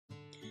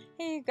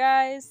Hey you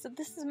guys, so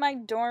this is my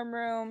dorm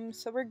room,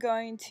 so we're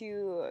going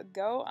to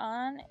go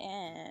on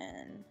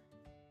in.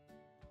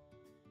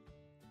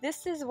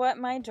 This is what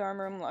my dorm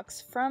room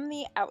looks from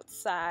the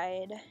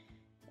outside,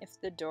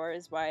 if the door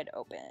is wide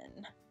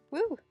open.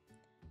 Woo!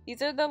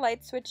 These are the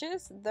light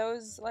switches.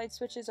 Those light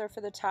switches are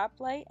for the top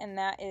light, and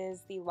that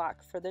is the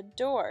lock for the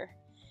door.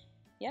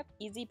 Yep,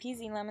 easy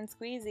peasy lemon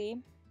squeezy.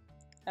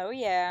 Oh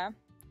yeah.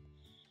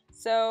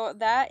 So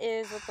that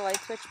is what the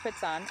light switch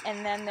puts on,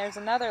 and then there's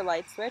another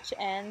light switch,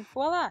 and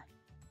voila!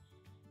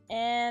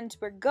 And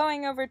we're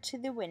going over to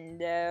the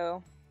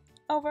window.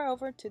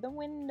 Over to the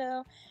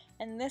window.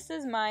 And this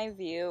is my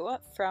view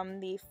from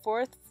the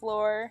 4th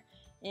floor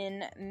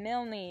in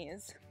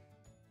Milnes.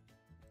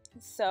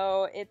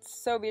 So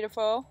it's so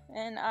beautiful,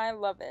 and I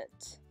love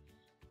it.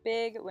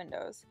 Big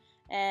windows.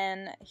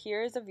 And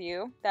here's a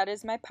view. That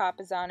is my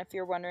Papazon, if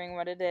you're wondering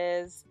what it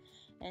is.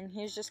 And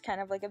here's just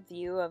kind of like a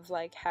view of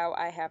like how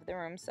I have the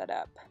room set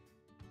up.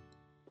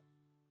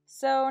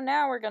 So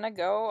now we're gonna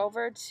go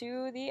over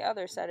to the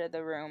other side of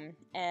the room,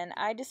 and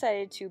I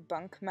decided to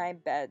bunk my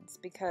beds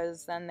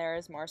because then there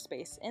is more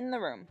space in the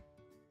room.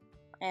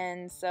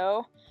 And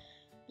so,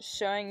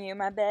 showing you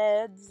my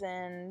beds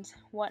and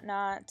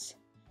whatnot,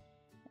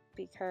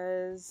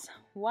 because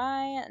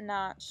why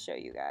not show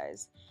you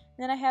guys?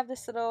 And then I have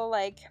this little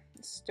like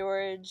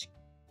storage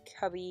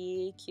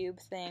cubby cube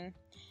thing,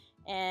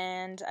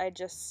 and I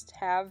just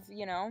have,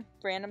 you know,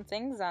 random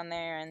things on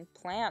there and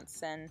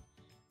plants and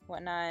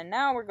whatnot. And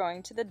now we're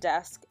going to the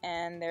desk,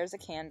 and there's a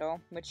candle,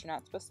 which you're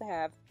not supposed to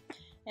have.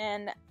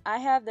 And I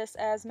have this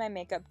as my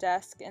makeup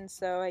desk, and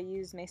so I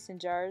use mason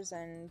jars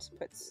and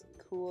put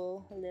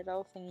cool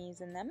little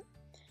thingies in them.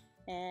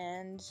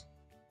 And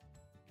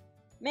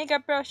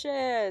makeup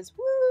brushes!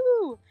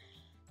 Woo!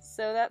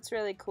 So that's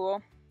really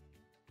cool.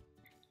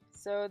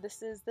 So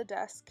this is the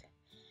desk.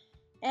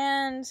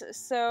 And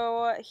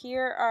so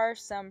here are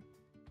some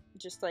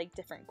just like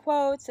different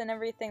quotes and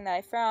everything that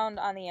I found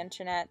on the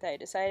internet that I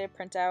decided to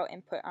print out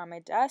and put on my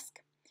desk.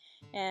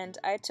 And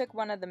I took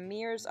one of the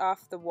mirrors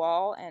off the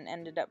wall and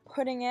ended up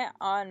putting it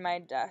on my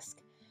desk,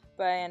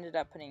 but I ended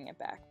up putting it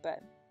back,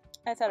 but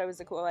I thought it was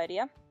a cool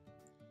idea.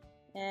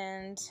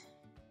 And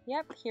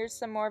yep, here's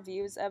some more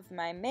views of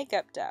my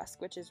makeup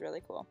desk, which is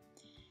really cool.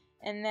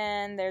 And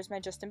then there's my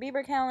Justin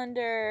Bieber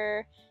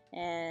calendar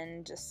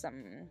and just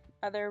some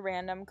other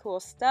random cool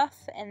stuff.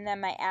 And then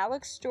my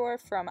Alex drawer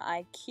from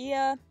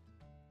IKEA,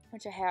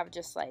 which I have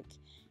just like,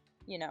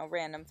 you know,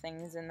 random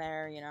things in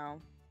there, you know,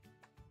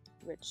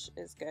 which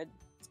is good.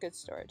 It's good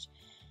storage.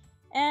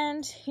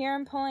 And here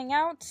I'm pulling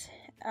out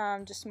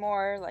just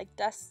more like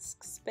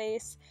desk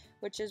space,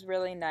 which is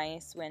really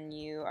nice when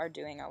you are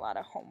doing a lot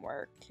of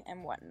homework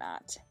and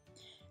whatnot.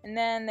 And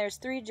then there's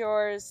 3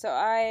 drawers, so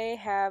I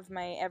have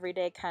my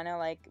everyday kind of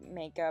like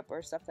makeup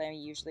or stuff that I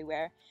usually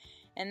wear.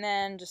 And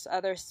then just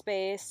other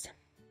space.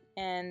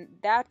 And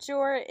that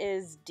drawer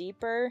is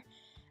deeper,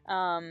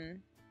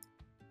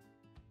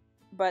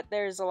 but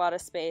there's a lot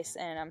of space,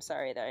 and I'm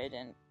sorry that I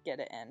didn't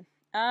get it in.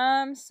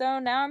 So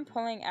now I'm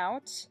pulling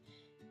out,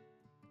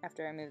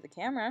 after I move the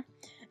camera,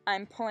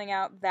 I'm pulling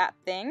out that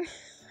thing.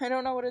 I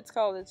don't know what it's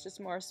called. It's just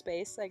more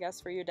space, I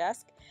guess, for your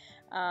desk,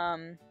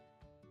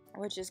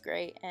 which is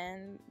great.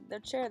 And the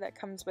chair that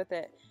comes with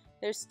it.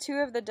 There's 2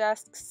 of the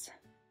desks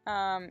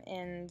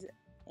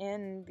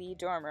in the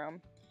dorm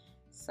room.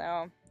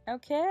 So,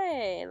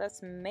 okay,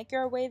 let's make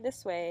our way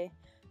this way.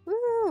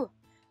 Woo!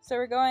 So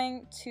we're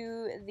going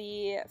to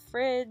the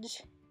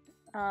fridge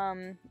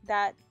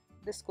that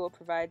the school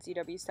provides,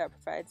 Uw-Stout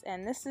provides,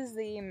 and this is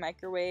the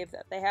microwave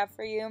that they have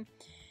for you.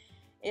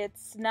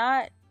 It's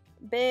not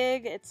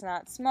big, it's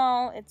not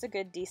small, it's a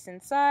good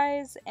decent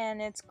size,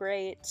 and it's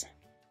great.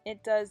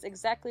 It does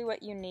exactly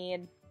what you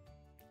need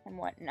and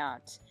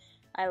whatnot.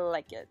 I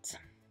like it.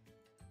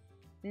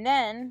 And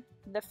then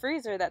the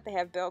freezer that they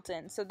have built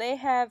in. So they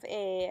have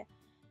a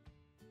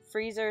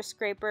freezer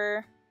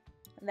scraper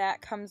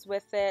that comes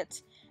with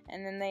it,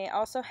 and then they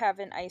also have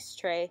an ice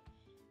tray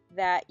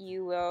that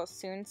you will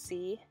soon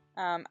see.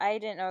 I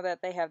didn't know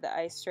that they have the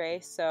ice tray,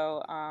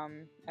 so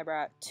I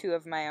brought 2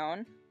 of my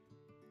own.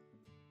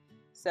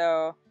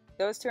 So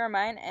those 2 are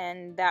mine,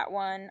 and that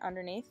one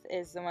underneath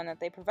is the one that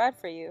they provide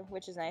for you,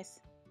 which is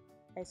nice.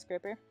 Ice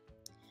scraper.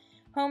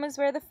 Home is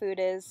where the food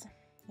is.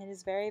 It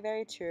is very,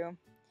 very true.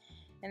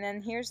 And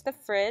then here's the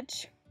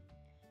fridge.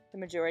 The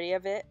majority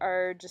of it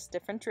are just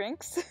different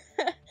drinks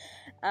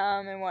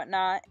and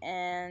whatnot.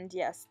 And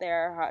yes,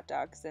 there are hot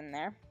dogs in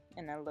there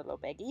in a little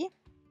baggie.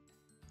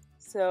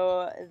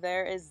 So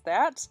there is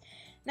that.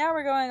 Now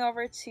we're going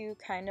over to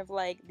kind of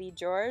like the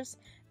drawers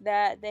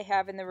that they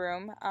have in the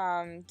room.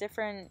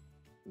 Different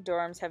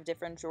dorms have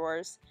different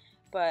drawers,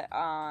 but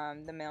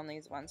the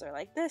Milnes ones are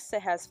like this.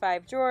 It has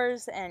 5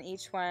 drawers, and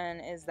each one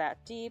is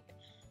that deep.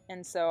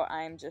 And so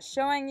I'm just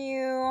showing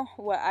you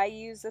what I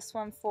use this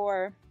one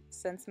for.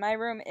 Since my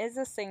room is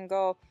a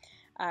single,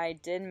 I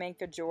did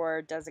make a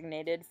drawer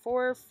designated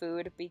for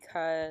food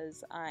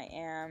because I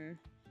am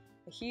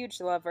a huge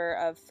lover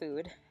of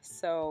food.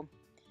 So,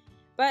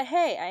 but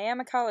hey, I am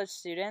a college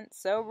student,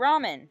 so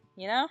ramen,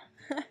 you know?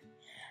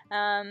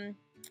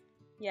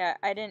 Yeah,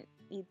 I didn't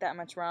eat that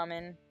much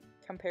ramen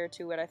compared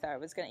to what I thought I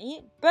was going to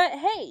eat. But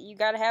hey, you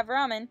gotta have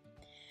ramen.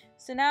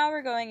 So now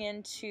we're going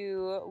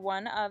into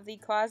one of the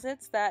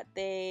closets that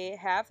they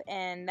have,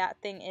 and that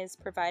thing is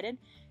provided.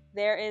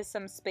 There is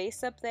some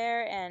space up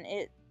there, and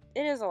it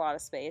is a lot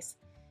of space.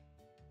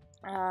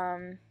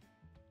 Now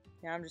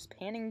I'm just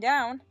panning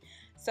down.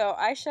 So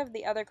I shoved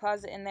the other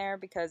closet in there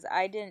because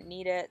I didn't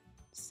need it,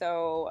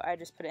 so I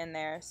just put it in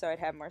there so I'd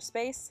have more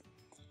space.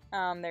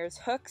 There's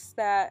hooks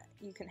that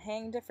you can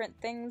hang different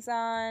things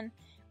on,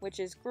 which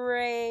is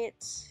great.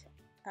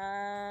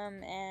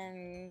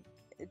 And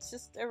it's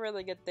just a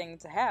really good thing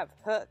to have,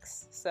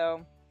 hooks.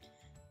 So,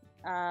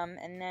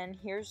 and then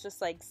here's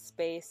just like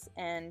space,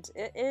 and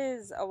it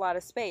is a lot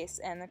of space,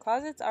 and the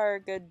closets are a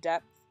good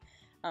depth,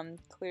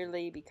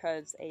 clearly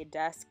because a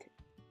desk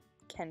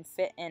can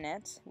fit in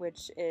it,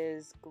 which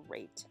is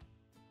great.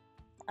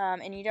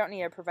 And you don't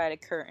need to provide a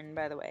curtain,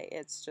 by the way.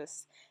 It's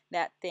just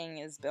that thing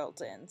is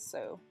built in,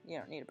 so you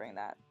don't need to bring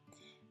that.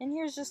 And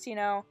here's just, you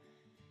know,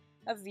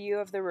 a view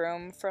of the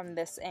room from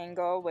this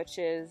angle, which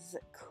is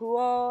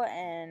cool,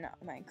 and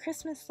my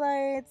Christmas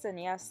lights, and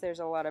yes, there's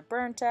a lot of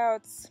burnt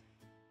outs.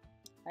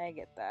 I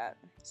get that.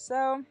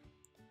 So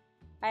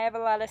I have a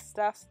lot of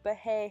stuff, but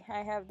hey,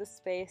 I have the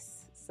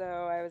space, so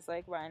I was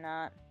like, why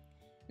not?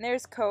 And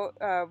there's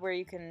where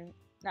you can,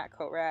 not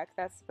coat rack,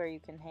 that's where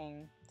you can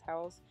hang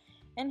towels.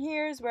 And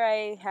here's where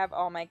I have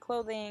all my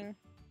clothing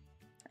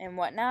and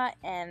whatnot,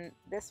 and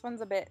this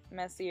one's a bit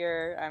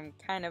messier. I'm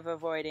kind of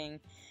avoiding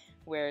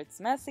where it's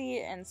messy,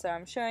 and so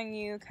I'm showing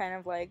you kind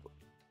of like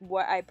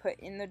what I put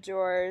in the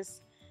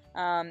drawers.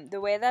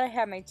 The way that I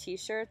have my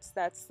t-shirts,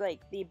 that's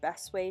like the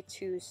best way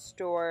to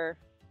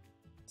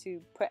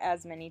put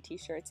as many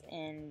t-shirts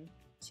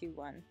into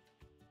one.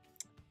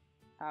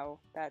 Oh,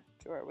 that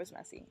drawer was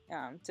messy.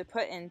 To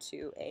put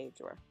into a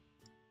drawer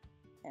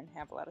and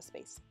have a lot of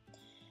space.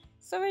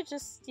 So I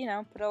just, you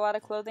know, put a lot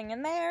of clothing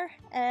in there,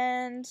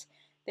 and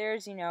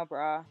there's, you know,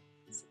 bra,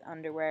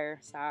 underwear,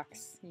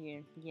 socks,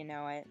 you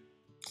know it.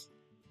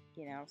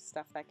 You know,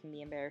 stuff that can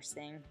be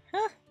embarrassing.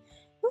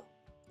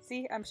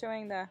 See, I'm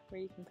showing where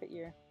you can put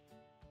your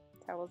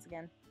towels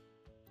again.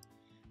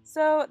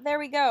 So there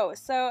we go.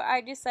 So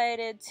I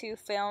decided to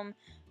film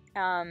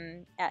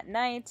at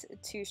night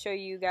to show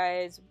you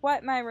guys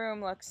what my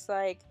room looks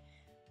like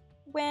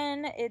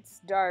when it's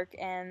dark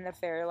and the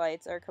fairy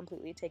lights are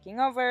completely taking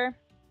over.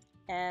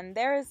 And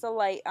there is a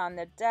light on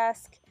the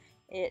desk.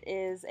 It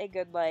is a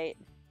good light,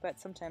 but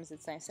sometimes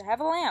it's nice to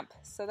have a lamp,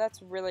 so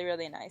that's really,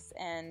 really nice,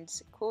 and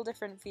cool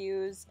different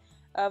views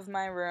of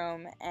my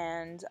room.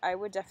 And I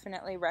would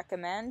definitely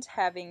recommend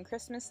having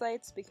Christmas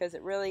lights because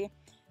it really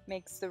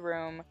makes the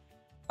room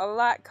a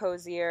lot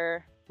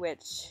cozier,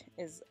 which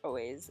is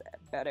always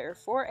better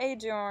for a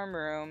dorm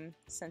room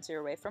since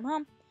you're away from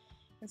home.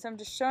 And so I'm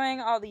just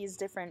showing all these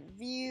different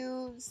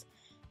views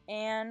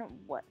and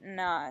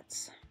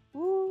whatnot.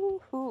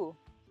 Woohoo!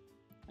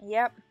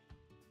 Yep,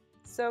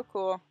 so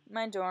cool.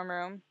 My dorm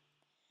room.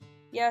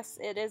 Yes,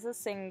 it is a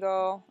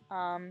single,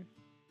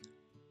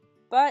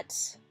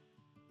 but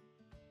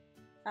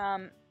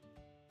a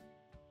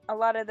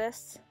lot of the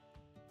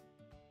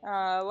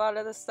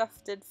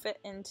stuff did fit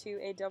into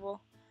a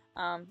double.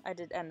 I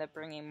did end up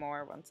bringing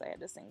more once I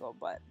had a single,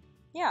 but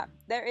yeah,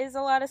 there is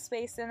a lot of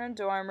space in a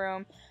dorm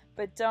room,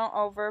 but don't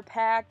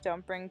overpack,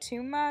 don't bring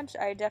too much.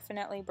 I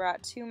definitely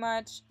brought too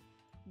much,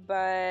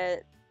 but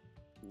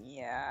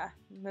yeah,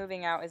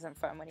 moving out isn't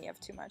fun when you have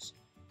too much.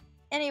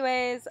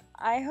 Anyways,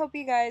 I hope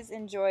you guys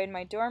enjoyed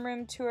my dorm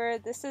room tour.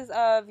 This is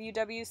of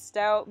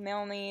Uw-Stout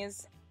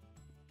Milnes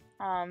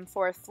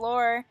 4th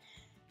floor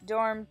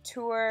dorm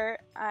tour.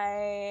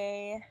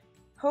 I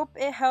hope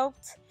it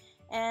helped,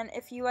 and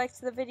if you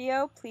liked the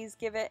video, please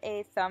give it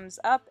a thumbs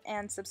up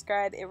and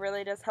subscribe. It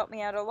really does help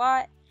me out a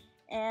lot.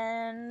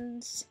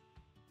 And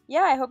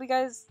yeah, I hope you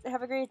guys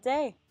have a great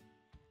day.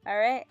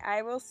 Alright,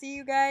 I will see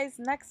you guys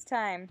next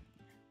time.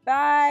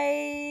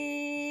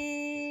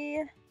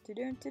 Bye!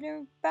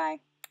 Bye!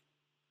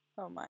 Oh my.